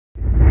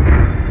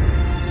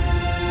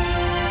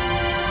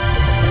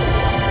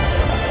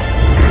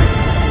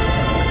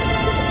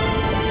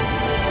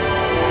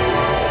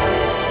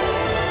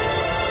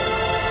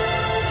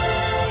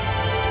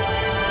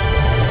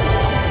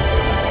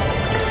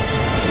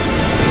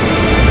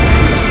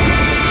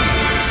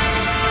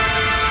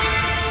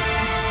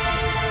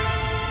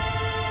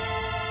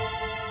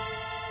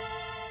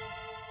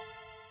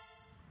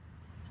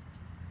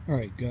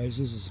Alright guys,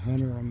 this is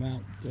Hunter. I'm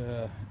out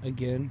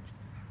again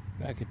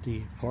back at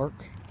the park,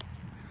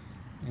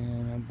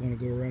 and I'm going to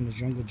go around the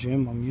jungle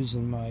gym. I'm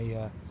using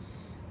my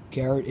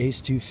Garrett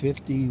Ace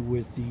 250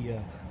 with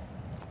the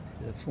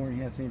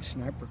 4.5-inch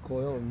sniper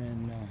coil, and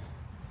then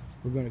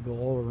we're going to go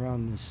all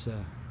around this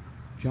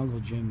jungle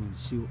gym and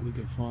see what we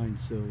can find.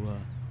 So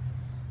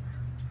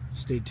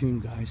stay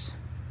tuned, guys.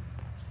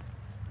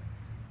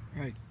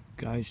 Alright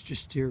guys,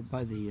 just here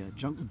by the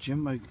jungle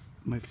gym,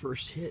 my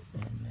first hit,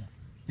 and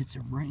it's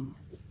a ring.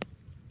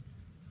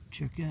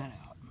 Check that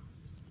out.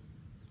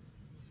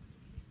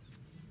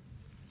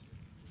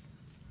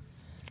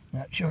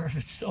 Not sure if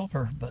it's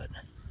silver, but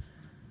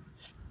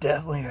it's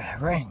definitely a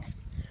ring.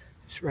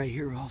 It's right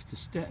here off the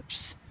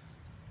steps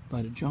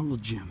by the jungle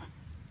gym.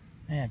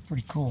 Man,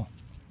 pretty cool.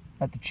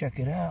 Have to check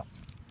it out.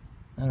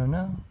 I don't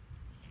know.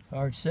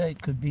 Hard to say.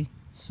 It could be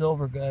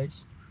silver,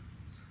 guys.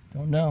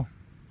 Don't know.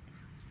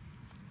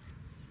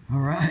 All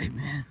right,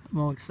 man. I'm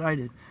all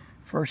excited.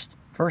 First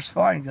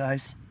find,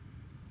 guys.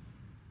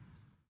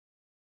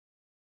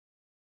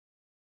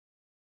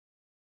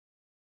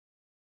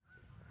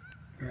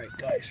 All right,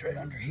 guys, right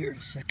under here,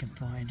 the second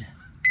find.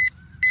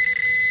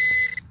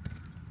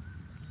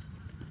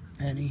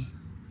 Penny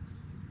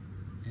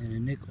and a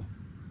nickel.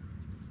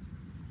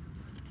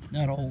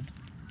 Not old.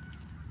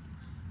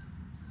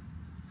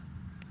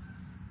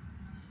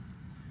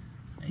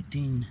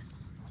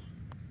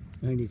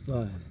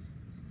 1995.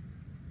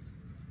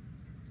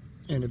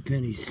 And a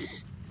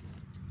penny's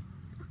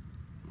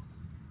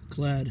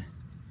clad.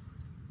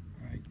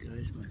 Alright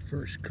guys, my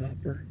first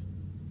copper.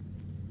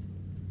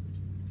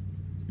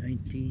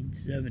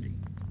 1970.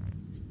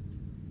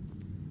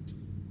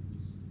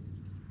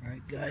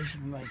 Alright guys,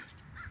 my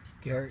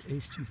Garrett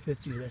Ace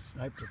 250 with that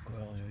sniper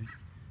coil. I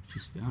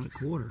just found a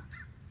quarter.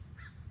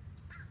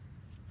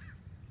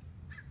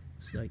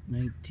 It's like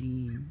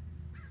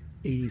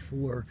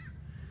 1984.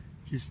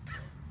 Just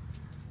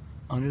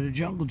under the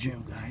jungle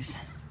gym, guys.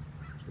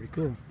 Pretty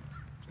cool.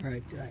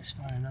 Alright guys,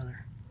 find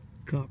another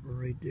copper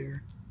right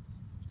there.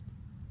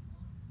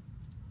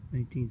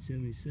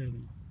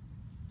 1977.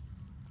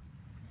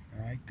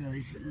 Alright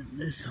guys, in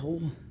this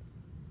hole,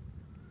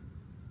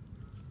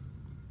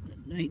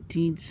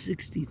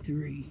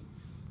 1963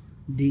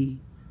 D.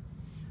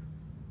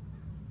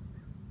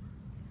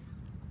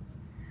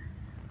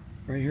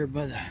 Right here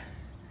by the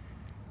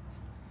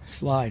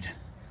slide.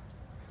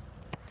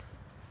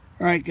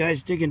 Alright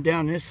guys, digging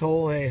down this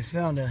hole, I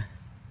found a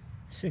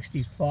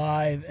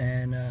 65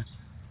 and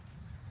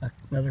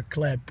another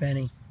clad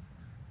penny.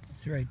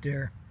 It's right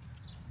there.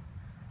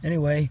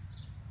 Anyway,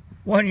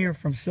 1 year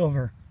from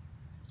silver.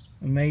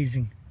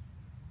 Amazing.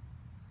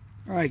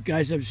 Alright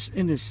guys, I was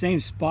in the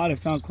same spot. I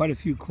found quite a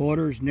few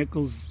quarters,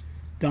 nickels,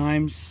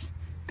 dimes,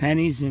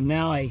 pennies, and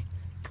now I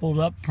pulled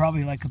up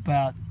probably like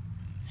about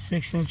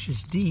 6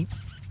 inches deep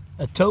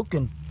a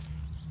token.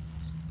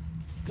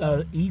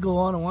 Got an eagle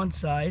on one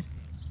side,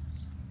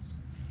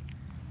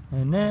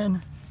 and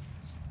then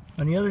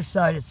on the other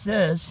side it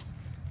says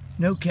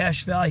no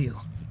cash value.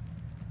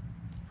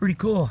 Pretty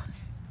cool.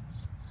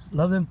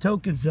 Love them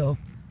tokens though.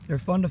 They're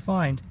fun to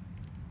find.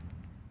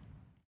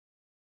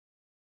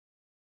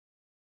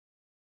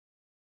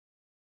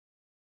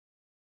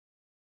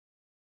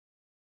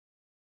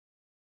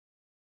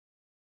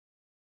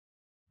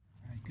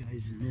 Alright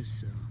guys, in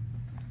this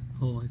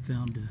hole I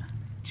found a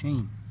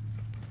chain.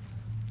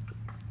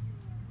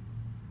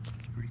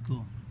 Pretty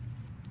cool.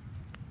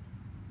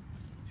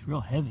 It's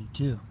real heavy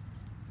too.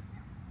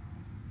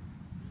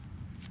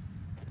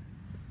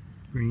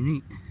 Pretty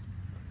neat.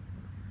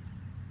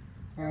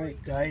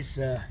 Alright guys,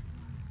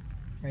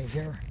 right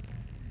here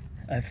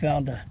I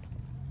found a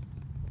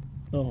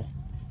little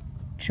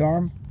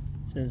charm.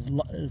 It says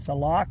it's a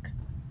lock.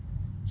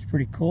 It's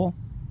pretty cool.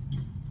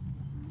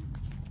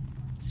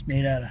 It's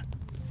made out of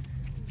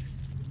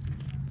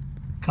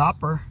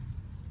copper.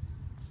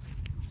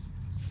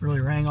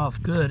 Really rang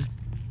off good.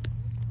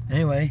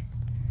 Anyway,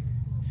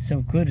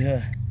 some good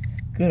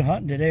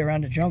hunting today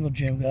around the jungle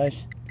gym,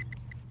 guys.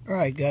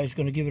 Alright guys,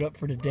 gonna give it up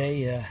for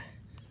today.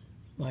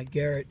 My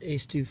Garrett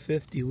Ace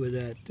 250 with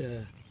that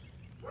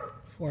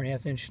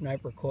 4.5-inch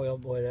sniper coil.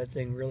 Boy, that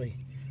thing really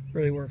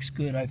works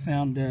good. I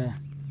found a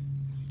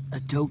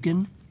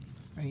token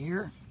right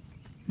here,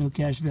 no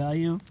cash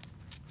value,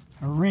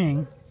 a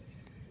ring,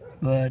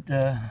 but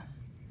I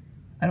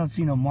don't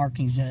see no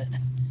markings in it.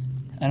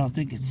 I don't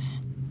think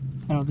it's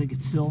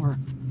silver,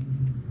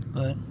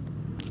 but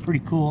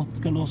pretty cool. It's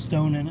got a little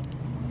stone in it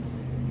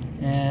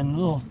and a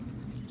little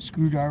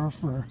screwdriver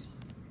for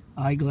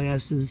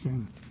eyeglasses,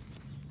 and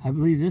I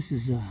believe this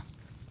is a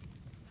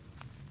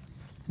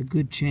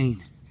good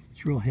chain.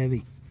 It's real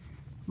heavy.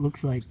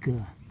 Looks like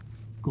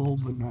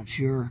gold, but not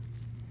sure.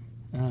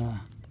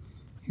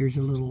 Here's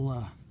a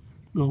little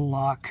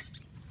lock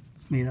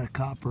made out of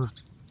copper.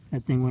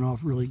 That thing went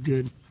off really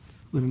good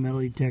with a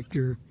metal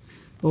detector.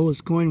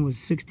 Oldest coin was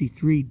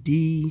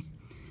 63D.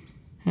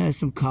 Has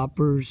some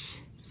coppers,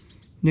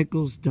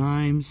 nickels,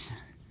 dimes,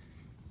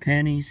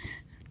 pennies,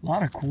 a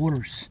lot of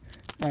quarters.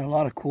 Got a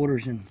lot of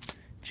quarters in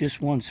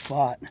just one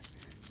spot.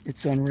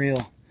 It's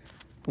unreal.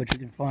 which you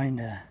can find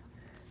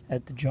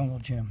at the Jungle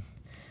Gym.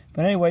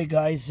 But anyway,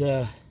 guys,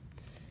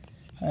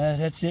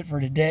 that's it for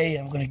today.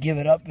 I'm going to give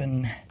it up,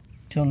 and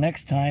until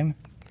next time,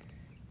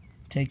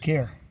 take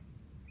care.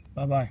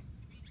 Bye-bye.